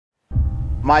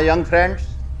My young friends,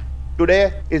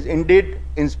 today is indeed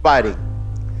inspiring.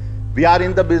 We are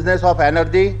in the business of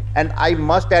energy, and I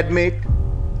must admit,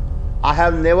 I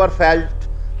have never felt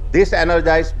this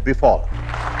energized before.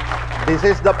 This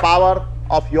is the power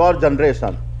of your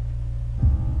generation.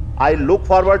 I look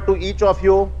forward to each of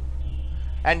you,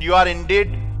 and you are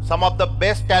indeed some of the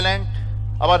best talent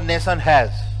our nation has.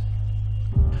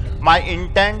 My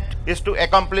intent is to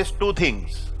accomplish two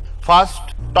things. First,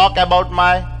 talk about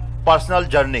my personal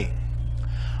journey.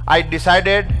 I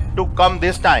decided to come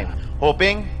this time,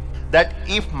 hoping that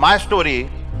if my story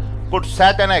could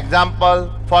set an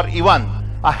example for even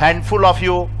a handful of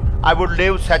you, I would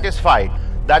live satisfied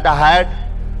that I had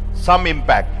some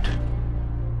impact.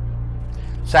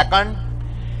 Second,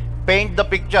 paint the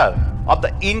picture of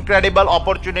the incredible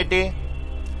opportunity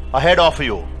ahead of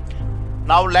you.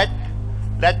 Now let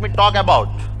me talk about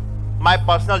my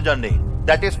personal journey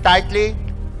that is tightly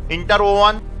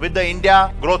interwoven with the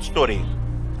India growth story.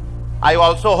 I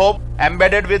also hope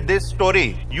embedded with this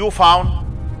story you found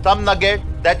some nugget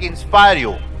that inspire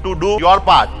you to do your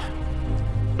part,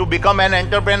 to become an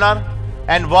entrepreneur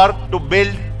and work to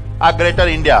build a greater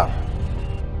India.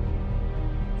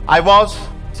 I was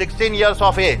 16 years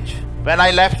of age when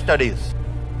I left studies.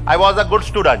 I was a good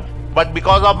student, but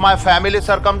because of my family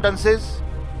circumstances,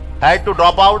 I had to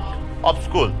drop out of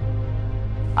school.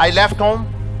 I left home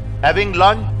having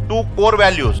learned two core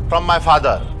values from my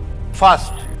father.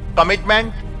 First,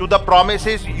 commitment to the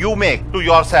promises you make to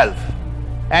yourself,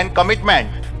 and commitment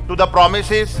to the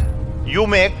promises you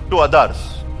make to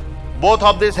others. Both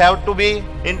of these have to be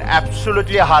in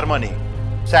absolutely harmony.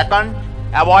 Second,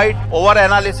 avoid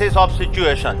over-analysis of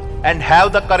situations and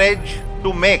have the courage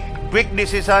to make quick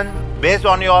decisions based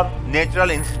on your natural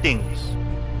instincts.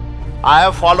 I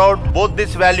have followed both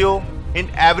this value in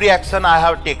every action I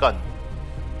have taken.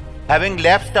 Having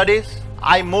left studies,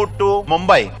 I moved to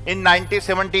Mumbai in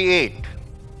 1978.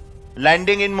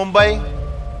 Landing in Mumbai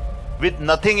with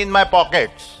nothing in my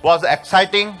pockets was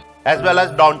exciting as well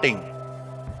as daunting.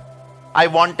 I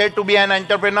wanted to be an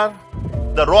entrepreneur,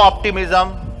 the raw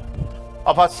optimism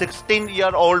of a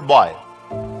 16-year-old boy.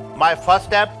 My first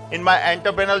step in my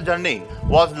entrepreneurial journey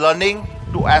was learning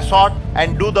to assort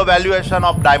and do the valuation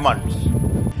of diamonds.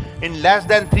 In less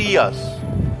than 3 years,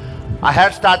 I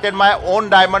had started my own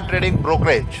diamond trading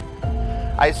brokerage.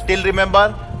 I still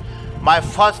remember my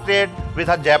first trade with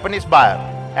a Japanese buyer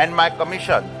and my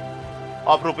commission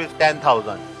of rupees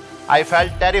 10,000. I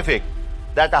felt terrific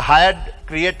that I had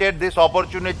created this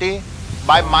opportunity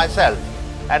by myself,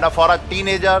 and for a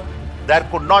teenager, there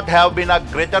could not have been a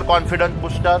greater confidence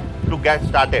booster to get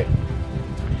started.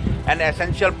 An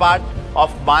essential part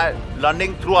of my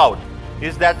learning throughout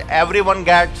is that everyone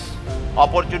gets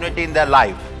opportunity in their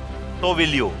life. So will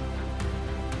you.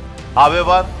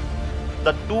 However,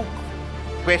 the two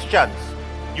questions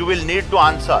you will need to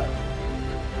answer: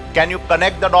 can you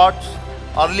connect the dots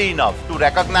early enough to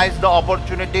recognize the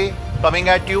opportunity coming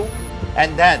at you?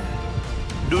 And then,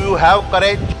 do you have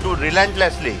courage to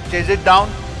relentlessly chase it down?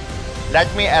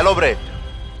 Let me elaborate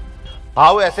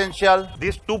how essential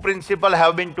these two principles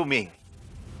have been to me.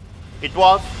 It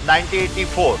was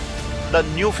 1984, the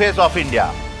new phase of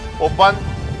India, open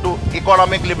to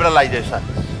economic liberalization.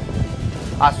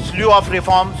 A slew of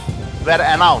reforms were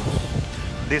announced.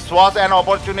 This was an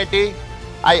opportunity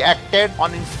I acted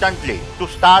on instantly to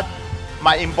start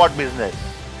my import business,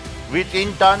 which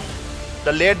in turn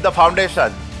laid the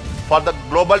foundation for the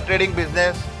global trading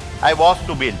business I was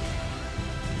to build.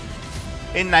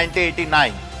 In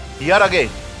 1989, here again,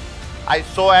 I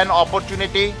saw an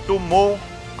opportunity to move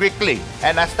quickly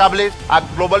and establish a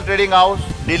global trading house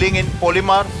dealing in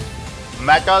polymers,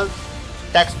 metals,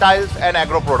 textiles and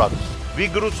agro products. We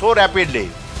grew so rapidly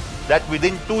that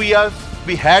within 2 years,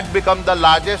 we had become the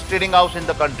largest trading house in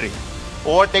the country,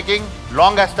 overtaking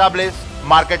long-established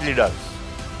market leaders.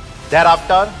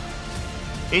 Thereafter,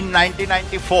 in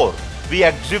 1994, we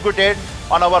executed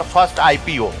on our first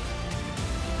IPO.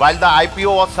 While the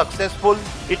IPO was successful,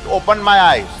 it opened my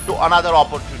eyes to another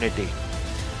opportunity.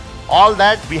 All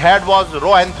that we had was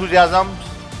raw enthusiasm.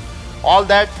 All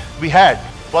that we had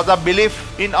was a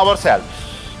belief in ourselves.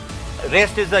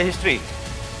 Rest is the history.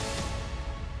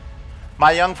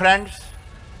 My young friends,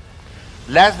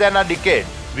 less than a decade,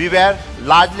 we were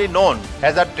largely known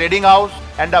as a trading house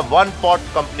and a one-pot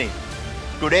company.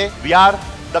 Today, we are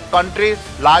the country's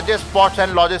largest ports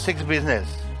and logistics business,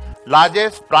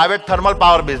 largest private thermal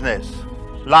power business,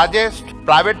 largest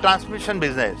private transmission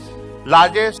business,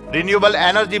 largest renewable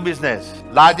energy business,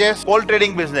 largest coal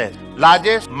trading business,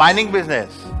 largest mining business,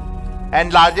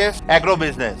 and largest agro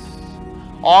business,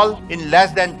 all in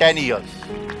less than 10 years.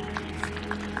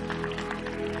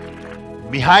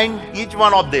 Behind each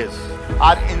one of these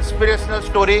are inspirational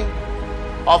stories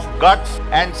of guts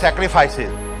and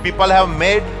sacrifices people have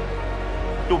made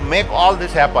to make all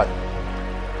this happen.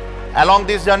 Along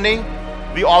this journey,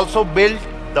 we also built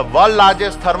the world's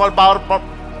largest thermal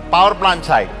power plant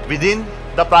site within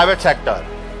the private sector,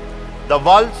 the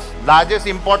world's largest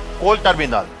import coal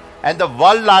terminal, and the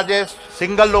world's largest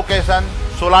single location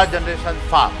solar generation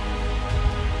farm.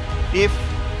 If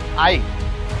I,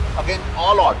 against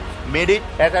all odds, made it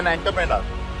as an entrepreneur,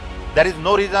 there is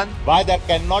no reason why there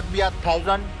cannot be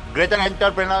 1,000 greater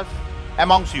entrepreneurs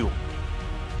amongst you.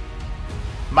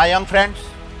 My young friends,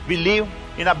 we live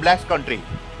in a blessed country.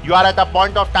 You are at a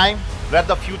point of time where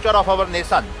the future of our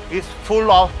nation is full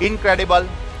of incredible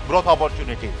growth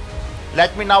opportunities.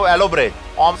 Let me now elaborate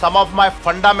on some of my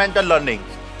fundamental learnings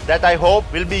that I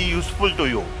hope will be useful to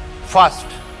you. First,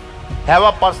 have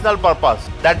a personal purpose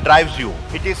that drives you.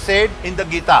 It is said in the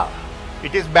Gita,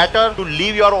 it is better to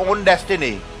live your own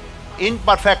destiny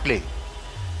imperfectly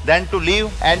than to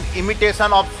live an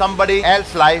imitation of somebody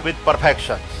else's life with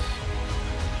perfections.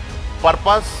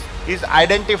 Purpose is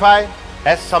identified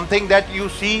as something that you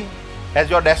see as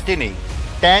your destiny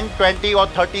 10, 20 or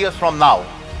 30 years from now.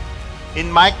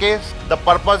 In my case, the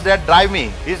purpose that drives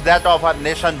me is that of our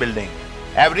nation building.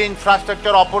 Every infrastructure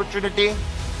opportunity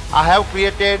I have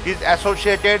created is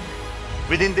associated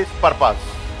within this purpose.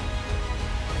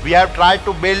 We have tried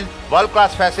to build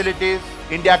world-class facilities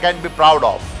India can be proud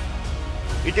of.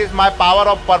 It is my power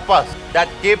of purpose that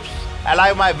keeps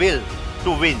alive my will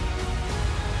to win.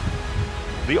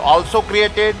 We also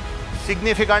created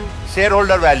significant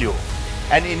shareholder value.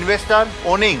 An investor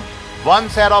owning one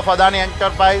share of Adani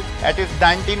Enterprise at its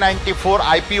 1994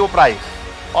 IPO price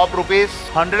of rupees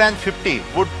 150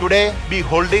 would today be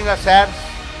holding a share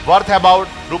worth about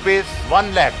rupees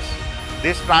 1 lakh.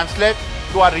 This translates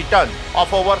to a return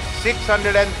of over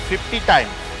 650 times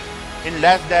in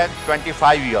less than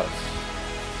 25 years.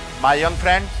 My young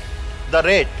friends, the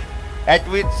rate at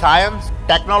which science,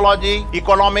 technology,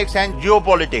 economics and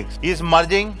geopolitics is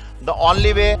merging, the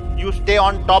only way you stay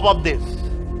on top of this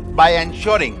by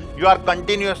ensuring you are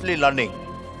continuously learning.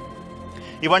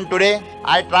 Even today,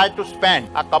 I try to spend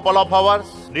a couple of hours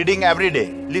reading every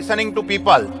day, listening to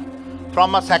people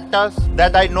from sectors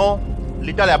that I know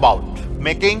little about,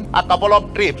 making a couple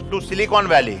of trips to Silicon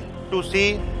Valley to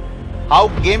see how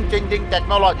game-changing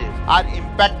technologies are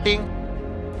impacting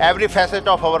every facet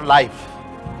of our life.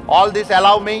 All this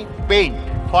allows me to paint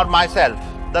for myself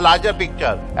the larger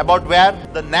picture about where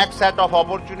the next set of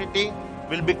opportunity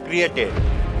will be created.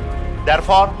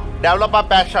 Therefore, develop a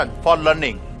passion for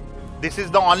learning. This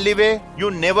is the only way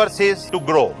you never cease to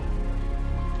grow.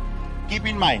 Keep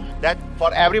in mind that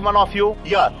for every one of you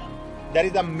here, there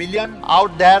is a million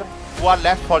out there who are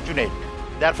less fortunate.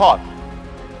 Therefore,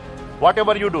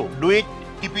 whatever you do, do it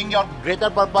keeping your greater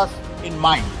purpose in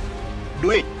mind.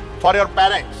 Do it for your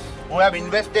parents who have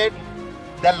invested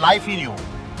their life in you.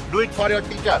 Do it for your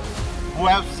teachers who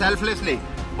have selflessly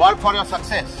worked for your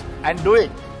success. And do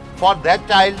it for that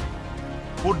child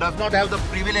who does not have the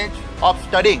privilege of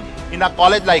studying in a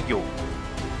college like you.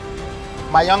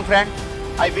 My young friends,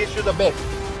 I wish you the best.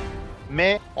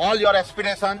 May all your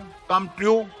aspirations come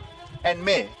true and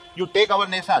may you take our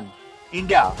nation,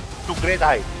 India, to great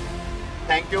heights.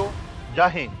 Thank you. Jai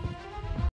Hind.